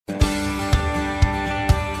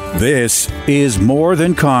This is More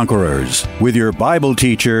Than Conquerors with your Bible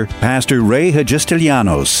teacher, Pastor Ray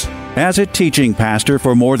Hagistilianos. As a teaching pastor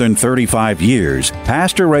for more than 35 years,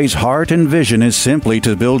 Pastor Ray's heart and vision is simply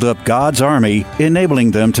to build up God's army,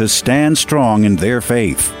 enabling them to stand strong in their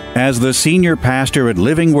faith. As the senior pastor at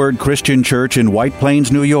Living Word Christian Church in White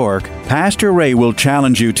Plains, New York, Pastor Ray will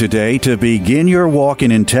challenge you today to begin your walk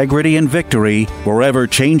in integrity and victory, forever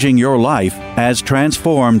changing your life as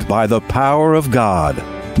transformed by the power of God.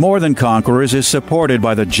 More Than Conquerors is supported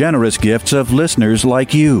by the generous gifts of listeners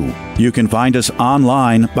like you. You can find us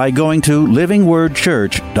online by going to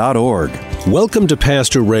livingwordchurch.org. Welcome to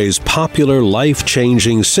Pastor Ray's popular,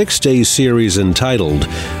 life-changing 6-day series entitled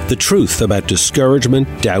The Truth About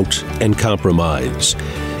Discouragement, Doubt, and Compromise.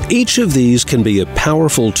 Each of these can be a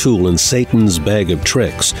powerful tool in Satan's bag of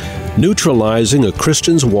tricks, neutralizing a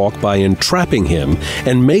Christian's walk by entrapping him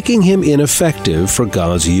and making him ineffective for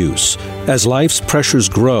God's use. As life's pressures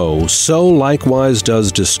grow, so likewise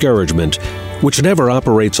does discouragement, which never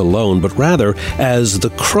operates alone, but rather as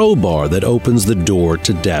the crowbar that opens the door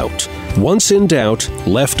to doubt. Once in doubt,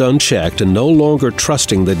 left unchecked, and no longer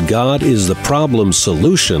trusting that God is the problem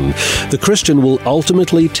solution, the Christian will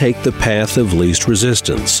ultimately take the path of least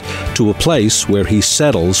resistance, to a place where he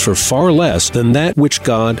settles for far less than that which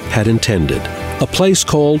God had intended, a place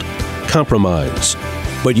called compromise.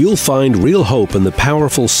 But you'll find real hope in the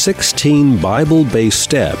powerful 16 Bible-based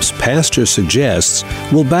steps Pastor suggests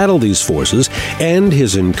will battle these forces, and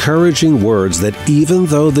his encouraging words that even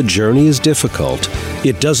though the journey is difficult,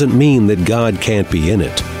 it doesn't mean that God can't be in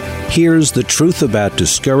it. Here's the truth about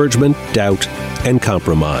discouragement, doubt, and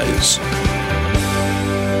compromise.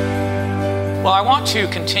 Well, I want to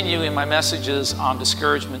continue in my messages on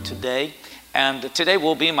discouragement today, and today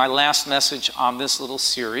will be my last message on this little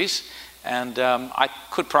series. And I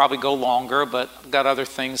could probably go longer, but I've got other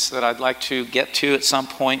things that I'd like to get to at some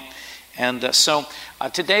point. And so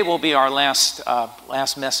today will be our last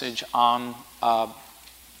message on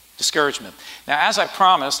discouragement. Now, as I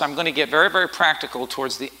promised, I'm going to get very, very practical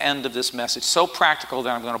towards the end of this message. So practical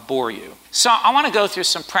that I'm going to bore you. So I want to go through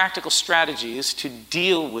some practical strategies to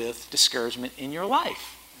deal with discouragement in your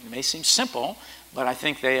life. It may seem simple, but I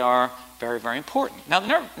think they are very, very important. Now,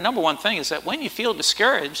 the number one thing is that when you feel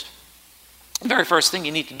discouraged, the very first thing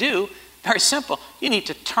you need to do, very simple, you need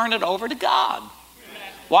to turn it over to God.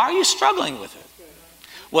 Why are you struggling with it?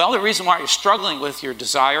 Well, the reason why you're struggling with your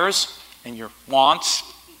desires and your wants,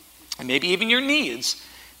 and maybe even your needs,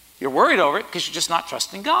 you're worried over it because you're just not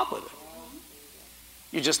trusting God with it.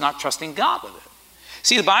 You're just not trusting God with it.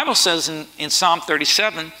 See, the Bible says in Psalm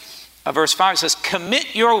 37, verse 5, it says,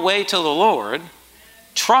 "Commit your way to the Lord,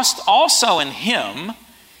 trust also in Him,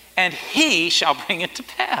 and He shall bring it to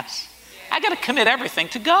pass." I got to commit everything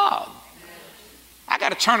to God. I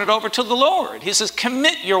got to turn it over to the Lord. He says,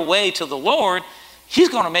 commit your way to the Lord. He's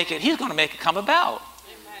going to make it come about.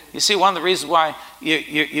 Amen. You see, one of the reasons why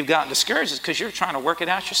you've gotten discouraged is because you're trying to work it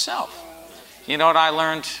out yourself. You know what I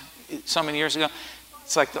learned so many years ago?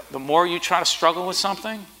 It's like the more you try to struggle with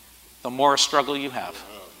something, the more struggle you have.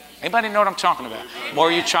 Anybody know what I'm talking about? The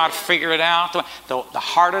more you try to figure it out, the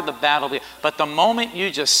harder the battle will be. But the moment you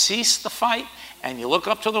just cease the fight, and you look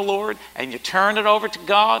up to the Lord, and you turn it over to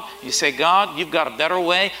God, you say, God, you've got a better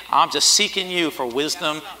way. I'm just seeking you for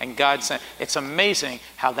wisdom and guidance. It's amazing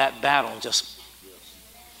how that battle just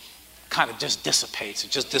kind of just dissipates. It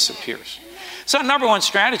just disappears. So number one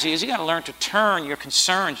strategy is you got to learn to turn your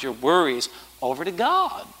concerns, your worries over to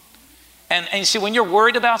God. And you see, when you're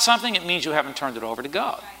worried about something, it means you haven't turned it over to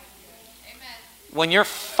God. When you're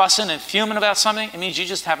fussing and fuming about something, it means you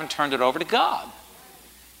just haven't turned it over to God.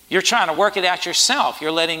 You're trying to work it out yourself.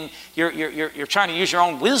 You're trying to use your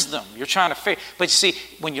own wisdom. You're trying to figure. But you see,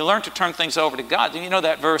 when you learn to turn things over to God, you know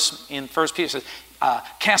that verse in 1 Peter says,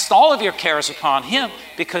 cast all of your cares upon Him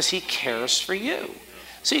because He cares for you.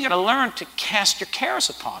 So you got to learn to cast your cares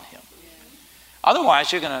upon Him.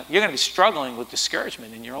 Otherwise, you're gonna be struggling with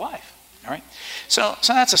discouragement in your life. All right, so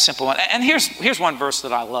that's a simple one. And here's one verse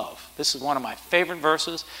that I love. This is one of my favorite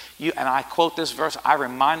verses. And I quote this verse. I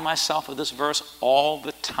remind myself of this verse all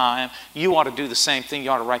the time. You ought to do the same thing.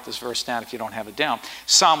 You ought to write this verse down if you don't have it down.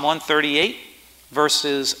 Psalm 138,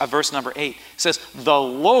 verse number 8 says, "The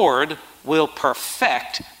Lord will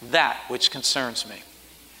perfect that which concerns me."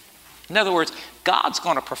 In other words, God's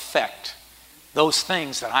going to perfect those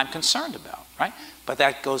things that I'm concerned about, right? But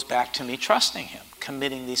that goes back to me trusting Him,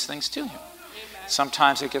 committing these things to Him. Amen.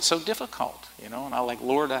 Sometimes it gets so difficult, and I'm like,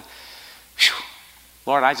 Lord,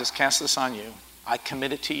 I just cast this on you. I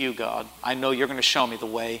commit it to you, God. I know you're going to show me the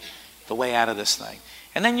way out of this thing.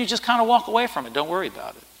 And then you just kind of walk away from it. Don't worry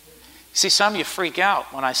about it. See, some of you freak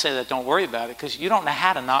out when I say that don't worry about it because you don't know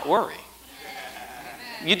how to not worry.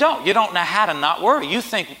 You don't know how to not worry. You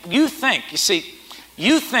think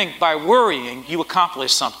by worrying you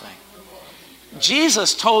accomplish something.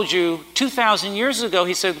 Jesus told you 2,000 years ago,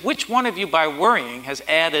 he said, which one of you by worrying has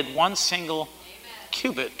added one single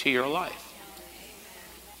cubit to your life?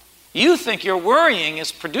 You think your worrying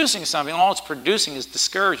is producing something. All it's producing is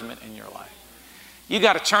discouragement in your life. You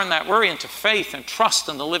got to turn that worry into faith and trust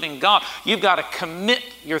in the living God. You've got to commit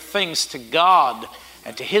your things to God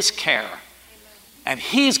and to His care. And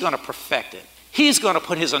He's going to perfect it. He's going to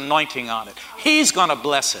put His anointing on it. He's going to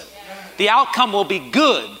bless it. The outcome will be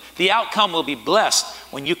good. The outcome will be blessed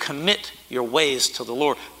when you commit your ways to the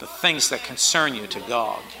Lord, the things that concern you to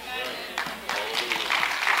God.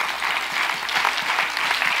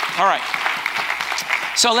 All right.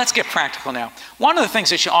 So let's get practical now. One of the things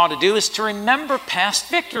that you ought to do is to remember past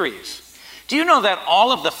victories. Do you know that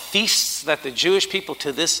all of the feasts that the Jewish people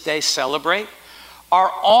to this day celebrate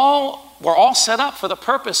were all set up for the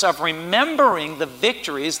purpose of remembering the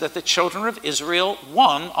victories that the children of Israel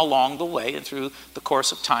won along the way and through the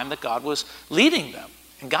course of time that God was leading them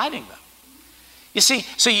and guiding them. You see,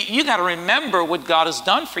 so you got to remember what God has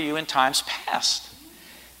done for you in times past.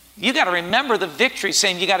 You got to remember the victory.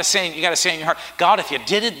 You got to say in your heart, God, if you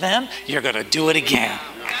did it then, you're going to do it again.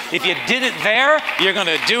 If you did it there, you're going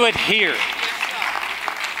to do it here.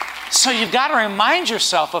 So you've got to remind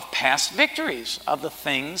yourself of past victories, of the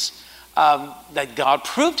things that God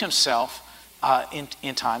proved Himself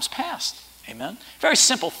in times past. Amen? Very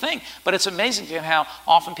simple thing, but it's amazing how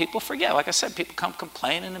often people forget. Like I said, people come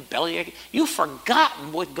complaining and bellyaching. You've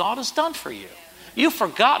forgotten what God has done for you. You've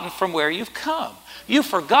forgotten from where you've come. You've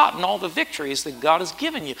forgotten all the victories that God has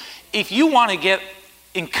given you. If you want to get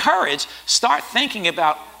encouraged, start thinking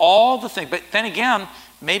about all the things. But then again,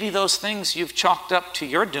 maybe those things you've chalked up to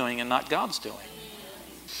your doing and not God's doing.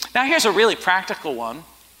 Now here's a really practical one.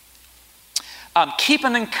 Keep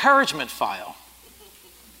an encouragement file.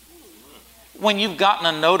 When you've gotten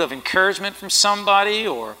a note of encouragement from somebody,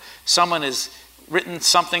 or someone has written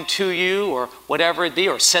something to you, or whatever it be,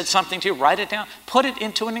 or said something to you, write it down. Put it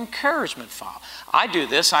into an encouragement file. I do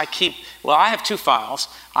this. I have two files.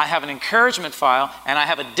 I have an encouragement file and I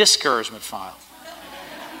have a discouragement file.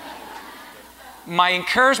 My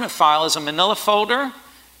encouragement file is a manila folder,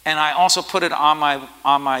 and I also put it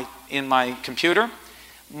in my computer.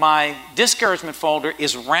 My discouragement folder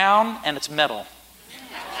is round and it's metal.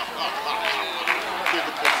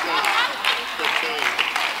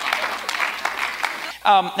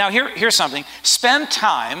 Now here's something. Spend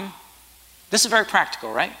time. This is very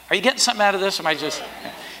practical, right? Are you getting something out of this? Or am I just...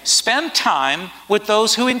 Spend time with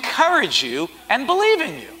those who encourage you and believe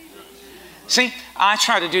in you. See, I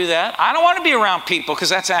try to do that. I don't want to be around people, because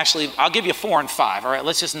that's actually, I'll give you 4 and 5. All right,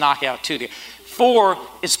 let's just knock out 2 here. 4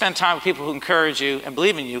 is spend time with people who encourage you and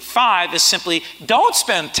believe in you. 5 is simply don't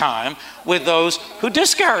spend time with those who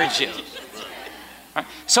discourage you. Right?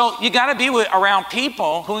 So you got to be around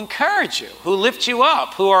people who encourage you, who lift you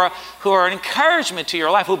up, who are an encouragement to your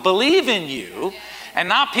life, who believe in you, and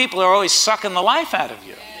not people who are always sucking the life out of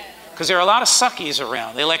you. Because there are a lot of suckies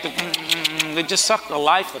around. They like to, they just suck the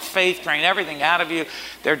life, the faith, drain everything out of you.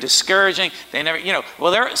 They're discouraging. They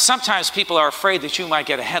never, sometimes people are afraid that you might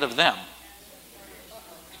get ahead of them.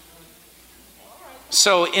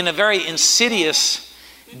 So in a very insidious,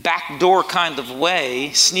 backdoor kind of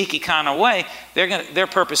way, sneaky kind of way, their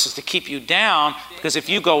purpose is to keep you down, because if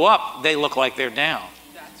you go up, they look like they're down.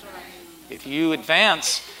 If you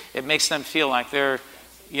advance, it makes them feel like they're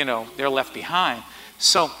left behind.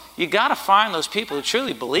 So you got to find those people who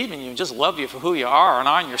truly believe in you and just love you for who you are and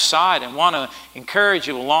on your side and want to encourage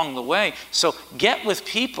you along the way. So get with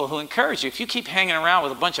people who encourage you. If you keep hanging around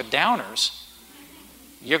with a bunch of downers,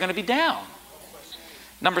 you're going to be down.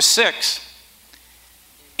 Number 6,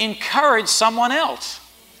 encourage someone else.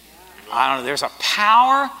 I don't know, there's a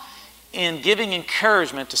power in giving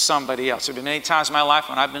encouragement to somebody else. There have been many times in my life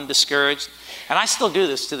when I've been discouraged, and I still do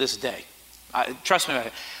this to this day. Trust me,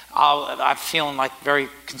 I'm feeling like very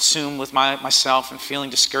consumed with myself and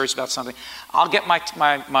feeling discouraged about something. I'll get my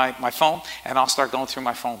phone and I'll start going through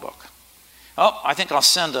my phone book. Oh, I think I'll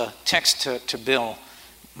send a text to Bill,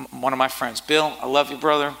 one of my friends. Bill, I love you,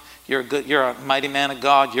 brother. You're a mighty man of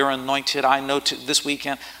God. You're anointed. I know this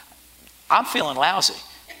weekend. I'm feeling lousy,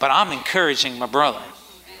 but I'm encouraging my brother.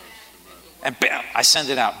 And bam, I send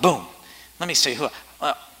it out. Boom. Let me see who.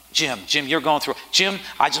 Jim, you're going through. Jim,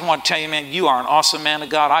 I just want to tell you, man, you are an awesome man of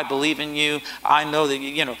God. I believe in you. I know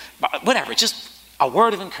that, whatever. Just a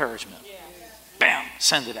word of encouragement. Bam,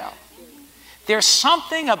 send it out. There's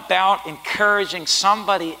something about encouraging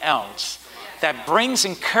somebody else that brings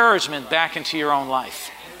encouragement back into your own life.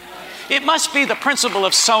 It must be the principle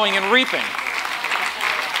of sowing and reaping.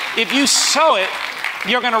 If you sow it,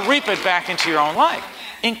 you're going to reap it back into your own life.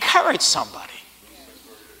 Encourage somebody.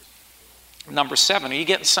 Number 7, are you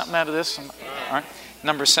getting something out of this? All right.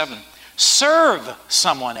 Number 7, serve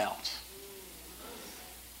someone else.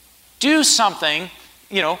 Do something,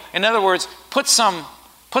 in other words, put some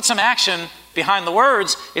action behind the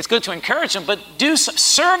words. It's good to encourage them, but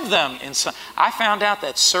serve them in some. I found out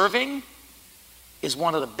that serving is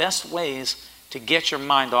one of the best ways to get your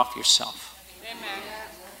mind off yourself. Amen.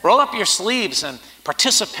 Roll up your sleeves and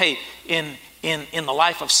participate in the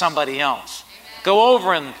life of somebody else. Go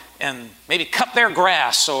over and maybe cut their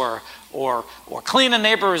grass or clean a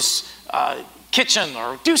neighbor's kitchen,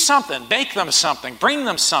 or do something, bake them something, bring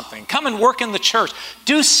them something, come and work in the church.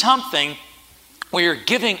 Do something where you're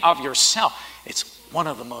giving of yourself. It's one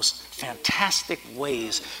of the most fantastic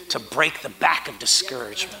ways to break the back of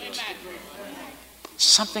discouragement.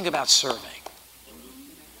 Something about serving.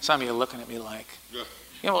 Some of you are looking at me like,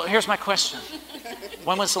 here's my question.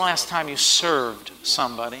 When was the last time you served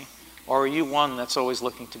somebody? Or are you one that's always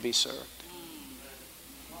looking to be served?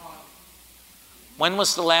 When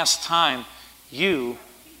was the last time you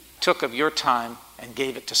took of your time and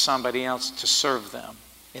gave it to somebody else to serve them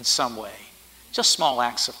in some way? Just small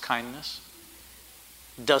acts of kindness.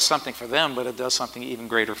 It does something for them, but it does something even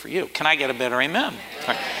greater for you. Can I get a better amen?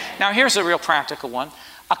 Right. Now here's a real practical one.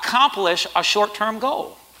 Accomplish a short-term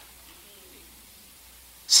goal.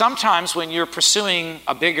 Sometimes when you're pursuing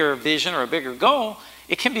a bigger vision or a bigger goal,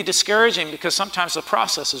 it can be discouraging because sometimes the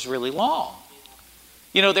process is really long.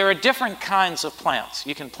 There are different kinds of plants.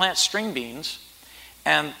 You can plant string beans,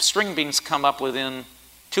 and string beans come up within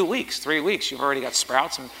 2 weeks, 3 weeks. You've already got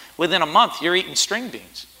sprouts, and within a month, you're eating string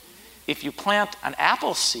beans. If you plant an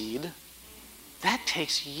apple seed, that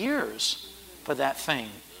takes years for that thing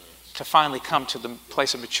to finally come to the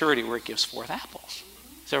place of maturity where it gives forth apples.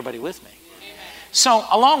 Is everybody with me? So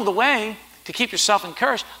along the way, to keep yourself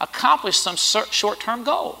encouraged, accomplish some short-term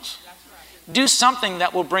goals. Do something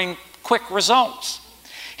that will bring quick results.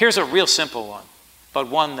 Here's a real simple one, but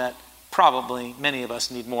one that probably many of us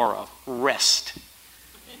need more of. Rest.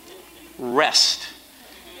 Rest.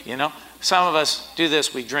 Some of us do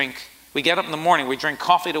this. We get up in the morning, we drink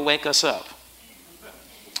coffee to wake us up.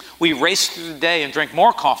 We race through the day and drink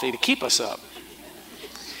more coffee to keep us up.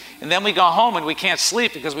 And then we go home and we can't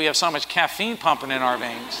sleep because we have so much caffeine pumping in our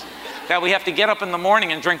veins that we have to get up in the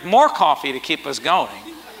morning and drink more coffee to keep us going.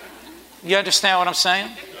 You understand what I'm saying?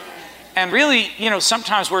 And really,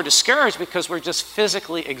 sometimes we're discouraged because we're just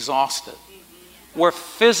physically exhausted.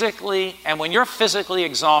 And when you're physically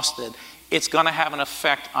exhausted, it's going to have an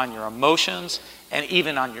effect on your emotions and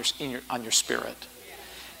even on your spirit.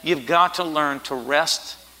 You've got to learn to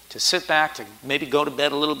rest, to sit back, to maybe go to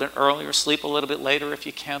bed a little bit earlier, sleep a little bit later if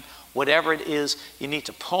you can. Whatever it is, you need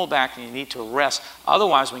to pull back and you need to rest.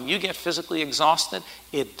 Otherwise, when you get physically exhausted,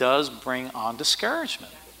 it does bring on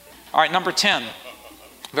discouragement. All right, number 10.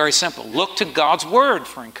 Very simple. Look to God's word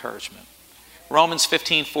for encouragement. Romans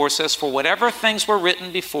 15:4 says, "For whatever things were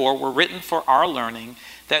written before were written for our learning,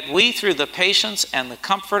 that we through the patience and the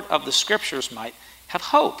comfort of the scriptures might have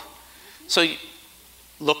hope." So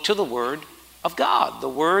look to the word of God. The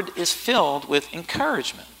word is filled with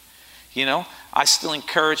encouragement. I still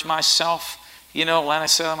encourage myself. When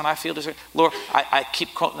I feel this, Lord, I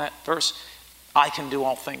keep quoting that verse, I can do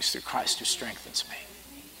all things through Christ who strengthens me.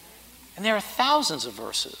 And there are thousands of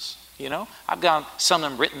verses, I've got some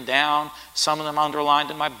of them written down, some of them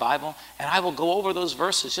underlined in my Bible, and I will go over those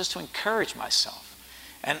verses just to encourage myself.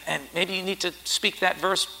 And maybe you need to speak that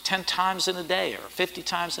verse 10 times in a day or 50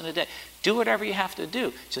 times in a day. Do whatever you have to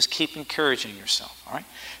do. Just keep encouraging yourself, all right?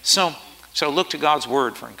 So look to God's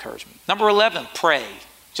word for encouragement. Number 11, pray.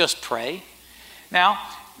 Just pray. Now,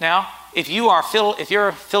 if you're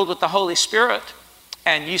filled with the Holy Spirit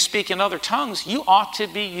and you speak in other tongues, you ought to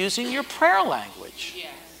be using your prayer language. Yes.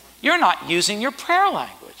 You're not using your prayer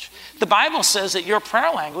language. The Bible says that your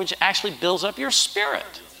prayer language actually builds up your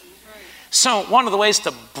spirit. So one of the ways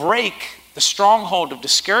to break the stronghold of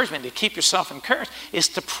discouragement, to keep yourself encouraged, is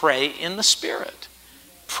to pray in the Spirit.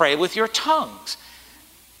 Pray with your tongues.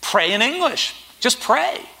 Pray in English. Just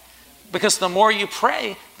pray. Because the more you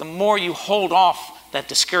pray, the more you hold off that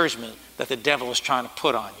discouragement that the devil is trying to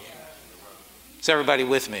put on you. Is everybody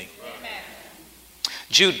with me? Amen.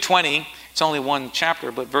 Jude 20, it's only one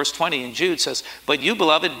chapter, but verse 20 in Jude says, "But you,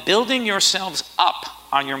 beloved, building yourselves up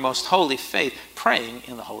on your most holy faith, praying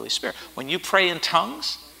in the Holy Spirit." When you pray in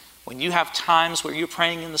tongues, when you have times where you're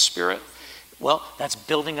praying in the Spirit, well, that's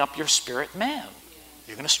building up your spirit man.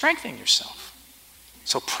 You're going to strengthen yourself.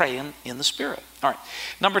 So pray in the Spirit. All right.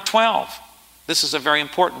 Number 12. This is a very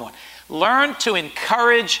important one. Learn to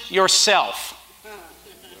encourage yourself.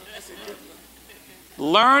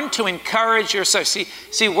 Learn to encourage yourself.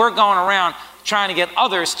 See, we're going around trying to get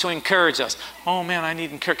others to encourage us. Oh man, I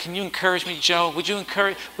need encouragement. Can you encourage me, Joe? Would you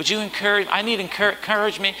encourage? I need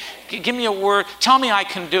encourage me. Give me a word. Tell me I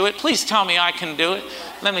can do it. Please tell me I can do it.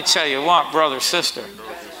 Let me tell you what, brother, sister.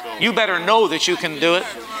 You better know that you can do it.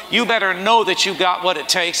 You better know that you got what it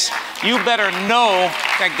takes. You better know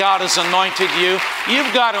that God has anointed you.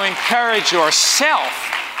 You've got to encourage yourself,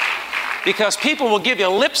 because people will give you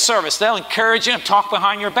lip service. They'll encourage you and talk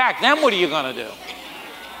behind your back. Then what are you going to do?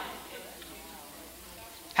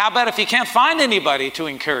 How about if you can't find anybody to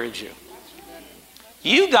encourage you?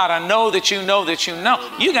 You got to know that you know that you know.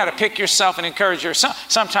 You got to pick yourself and encourage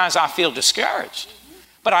yourself. Sometimes I feel discouraged,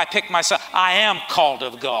 but I pick myself. I am called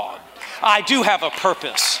of God. I do have a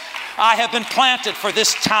purpose. I have been planted for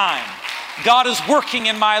this time. God is working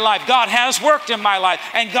in my life. God has worked in my life,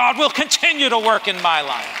 and God will continue to work in my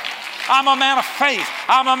life. I'm a man of faith.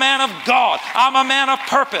 I'm a man of God. I'm a man of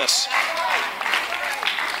purpose.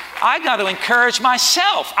 I got to encourage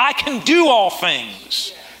myself. I can do all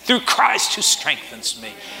things through Christ who strengthens me.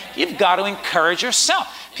 You've got to encourage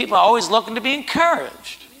yourself. People are always looking to be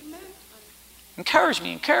encouraged. Encourage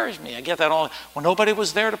me, encourage me. I get that all. Well, nobody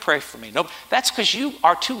was there to pray for me. No, that's because you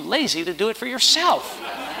are too lazy to do it for yourself.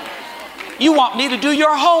 You want me to do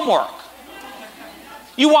your homework.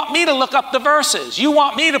 You want me to look up the verses. You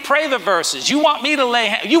want me to pray the verses. You want me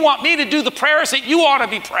to do the prayers that you ought to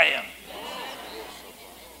be praying.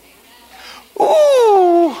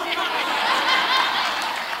 Ooh.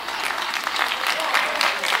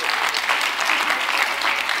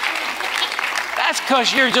 That's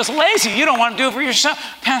because you're just lazy. You don't want to do it for yourself.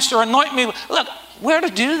 Pastor, anoint me. Look, we're to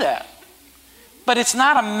do that. But it's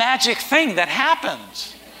not a magic thing that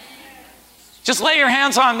happens. Just lay your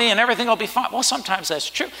hands on me and everything will be fine. Well, sometimes that's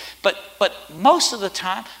true. But most of the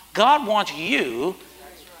time, God wants you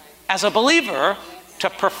as a believer to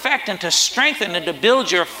perfect and to strengthen and to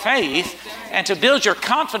build your faith and to build your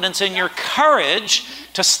confidence and your courage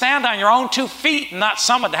to stand on your own 2 feet and not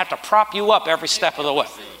someone to have to prop you up every step of the way.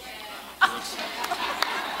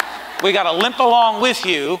 We got to limp along with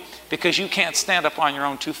you because you can't stand up on your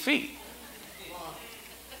own 2 feet.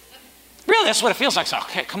 Really, that's what it feels like. So,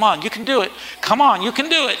 okay, come on, you can do it. Come on, you can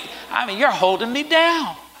do it. I mean, you're holding me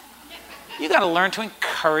down. You got to learn to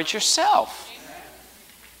encourage yourself.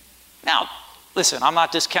 Now, listen, I'm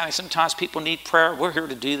not discounting. Sometimes people need prayer. We're here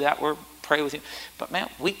to do that. We're pray with you. But man,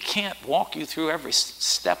 we can't walk you through every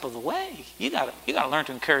step of the way. You got to learn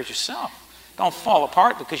to encourage yourself. Don't fall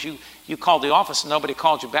apart because you called the office and nobody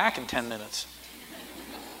called you back in 10 minutes.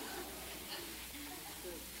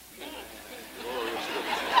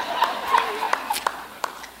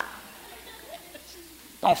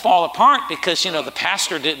 Don't fall apart because, the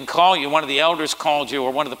pastor didn't call you, one of the elders called you,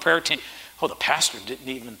 or one of the prayer team. Oh, the pastor didn't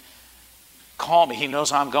even call me. He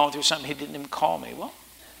knows I'm going through something. He didn't even call me. Well,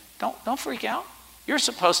 don't freak out. You're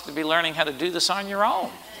supposed to be learning how to do this on your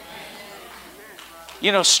own.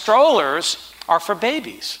 Strollers are for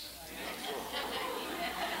babies.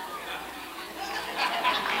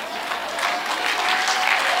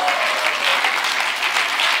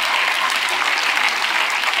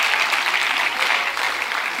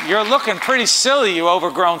 You're looking pretty silly, you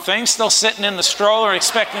overgrown thing, still sitting in the stroller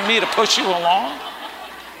expecting me to push you along.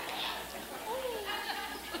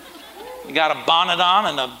 You got a bonnet on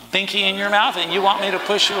and a binky in your mouth and you want me to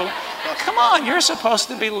push you along. Come on, you're supposed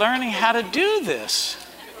to be learning how to do this.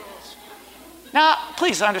 Now,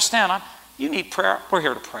 please understand, you need prayer. We're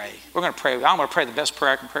here to pray. We're going to pray. I'm going to pray the best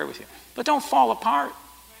prayer I can pray with you. But don't fall apart.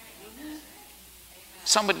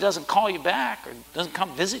 Somebody doesn't call you back or doesn't come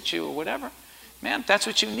visit you or whatever. Man, if that's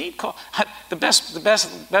what you need, call. The best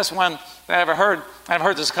one that I ever heard, I've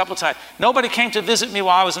heard this a couple of times. Nobody came to visit me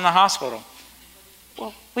while I was in the hospital.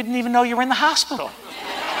 Well, we didn't even know you were in the hospital.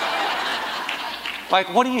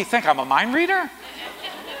 Like, what do you think? I'm a mind reader?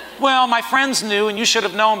 Well, my friends knew and you should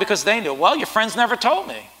have known because they knew. Well, your friends never told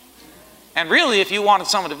me. And really, if you wanted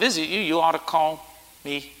someone to visit you, you ought to call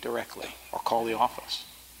me directly or call the office.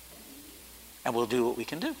 And we'll do what we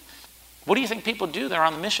can do. What do you think people do? They're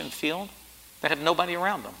on the mission field that have nobody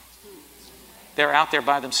around them. They're out there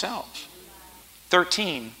by themselves.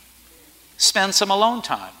 13, spend some alone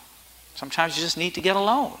time. Sometimes you just need to get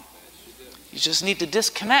alone. You just need to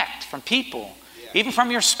disconnect from people, even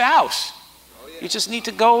from your spouse. You just need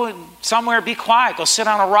to go somewhere, be quiet, go sit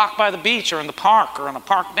on a rock by the beach or in the park or on a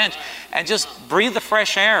park bench and just breathe the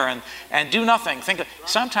fresh air and do nothing.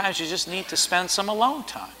 Sometimes you just need to spend some alone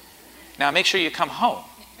time. Now make sure you come home.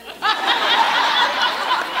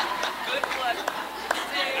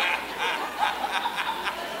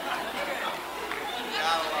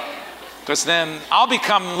 because then I'll be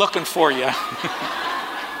coming looking for you.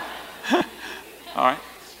 All right?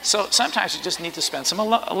 So sometimes you just need to spend some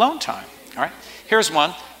alone time. All right? Here's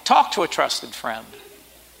one. Talk to a trusted friend.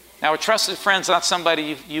 Now, a trusted friend's not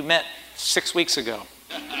somebody you met 6 weeks ago.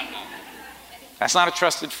 That's not a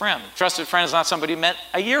trusted friend. A trusted friend is not somebody you met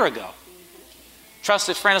a year ago. A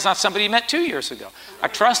trusted friend is not somebody you met 2 years ago. A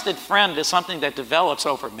trusted friend is something that develops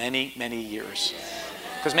over many, many years.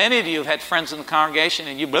 Because many of you have had friends in the congregation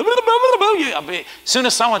and as soon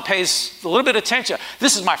as someone pays a little bit of attention,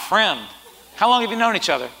 this is my friend. How long have you known each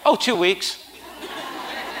other? Oh, 2 weeks.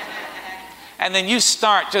 And then you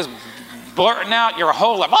start just blurting out your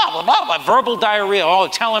whole life, blah, blah, blah, blah, verbal diarrhea. Oh,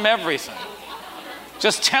 tell him everything.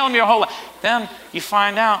 Just tell him your whole life. Then you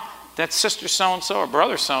find out that sister so-and-so or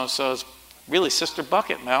brother so-and-so is really sister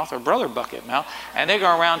bucket mouth or brother bucket mouth, and they go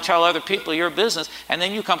around and tell other people your business, and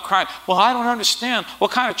then you come crying, well, I don't understand.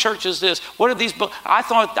 What kind of church is this? What are these books? I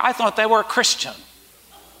thought they were a Christian.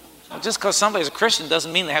 Well, just because somebody's a Christian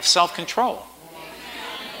doesn't mean they have self-control.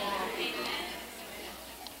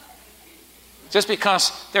 Just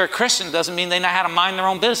because they're a Christian doesn't mean they know how to mind their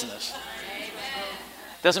own business.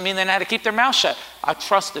 Doesn't mean they know how to keep their mouth shut. A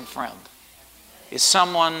trusted friend is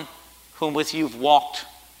someone whom with you've walked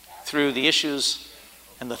through the issues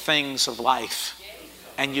and the things of life.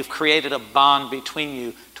 And you've created a bond between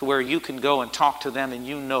you to where you can go and talk to them and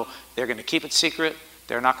you know they're going to keep it secret.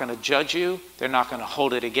 They're not going to judge you. They're not going to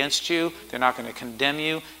hold it against you. They're not going to condemn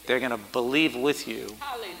you. They're going to believe with you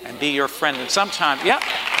and be your friend. And sometimes,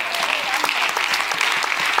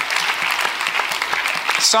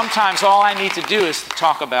 sometimes all I need to do is to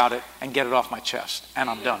talk about it and get it off my chest. And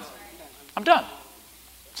I'm done. I'm done.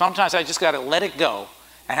 Sometimes I just got to let it go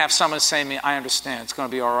and have someone say to me, I understand. It's going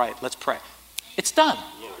to be all right. Let's pray. It's done.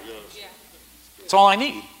 It's all I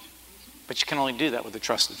need. But you can only do that with a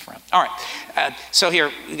trusted friend. All right. So here,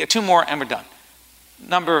 we get 2 more and we're done.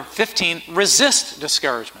 Number 15, resist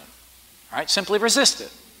discouragement. All right. Simply resist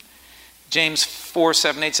it. James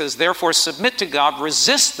 4:7-8 says, therefore submit to God,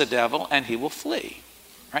 resist the devil, and he will flee.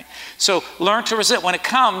 Right? So learn to resist. When it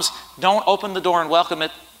comes, don't open the door and welcome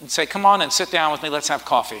it and say, come on and sit down with me, let's have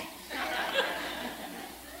coffee.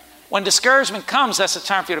 When discouragement comes, that's the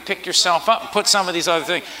time for you to pick yourself up and put some of these other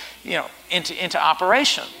things, into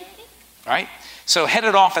operation. Right? So head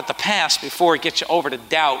it off at the pass before it gets you over to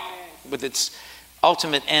doubt with its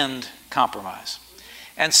ultimate end, compromise.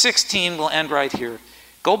 And 16, we'll end right here.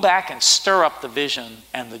 Go back and stir up the vision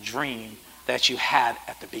and the dream that you had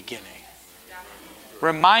at the beginning.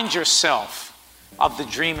 Remind yourself of the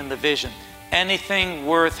dream and the vision. Anything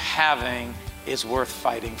worth having is worth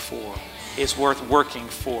fighting for, is worth working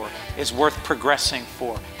for, is worth progressing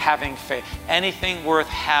for, having faith. Anything worth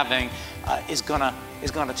having is gonna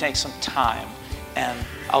take some time and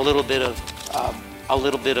a little bit of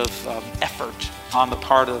effort on the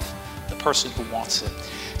part of the person who wants it.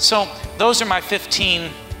 So those are my 15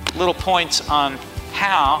 little points on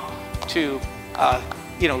how to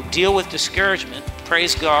deal with discouragement.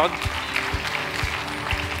 Praise God.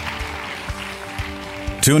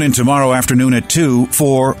 Tune in tomorrow afternoon at 2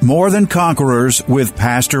 for More Than Conquerors with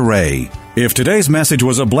Pastor Ray. If today's message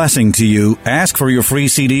was a blessing to you, ask for your free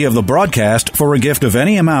CD of the broadcast for a gift of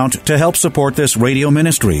any amount to help support this radio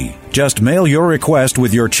ministry. Just mail your request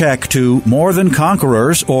with your check to More Than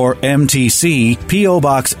Conquerors or MTC, P.O.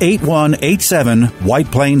 Box 8187, White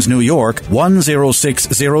Plains, New York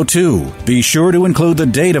 10602. Be sure to include the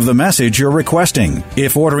date of the message you're requesting.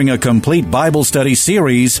 If ordering a complete Bible study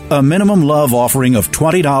series, a minimum love offering of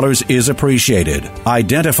 $20 is appreciated.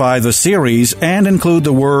 Identify the series and include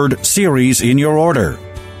the word series in your order.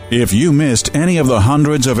 If you missed any of the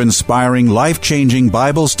hundreds of inspiring, life-changing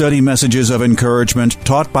Bible study messages of encouragement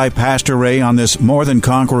taught by Pastor Ray on this More Than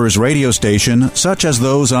Conquerors radio station, such as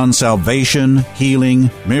those on salvation,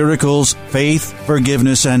 healing, miracles, faith,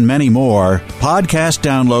 forgiveness, and many more, podcast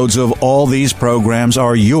downloads of all these programs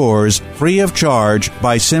are yours free of charge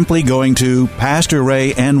by simply going to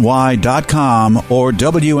PastorRayNY.com or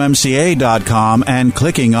WMCA.com and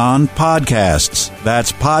clicking on Podcasts.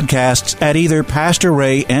 That's podcasts at either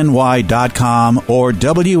PastorRayNY.com or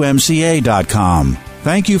WMCA.com.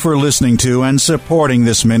 Thank you for listening to and supporting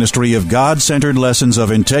this ministry of God-centered lessons of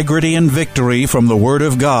integrity and victory from the Word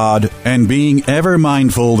of God, and being ever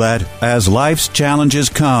mindful that, as life's challenges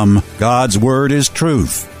come, God's Word is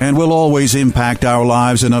truth and will always impact our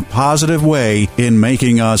lives in a positive way in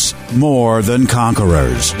making us more than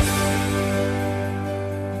conquerors.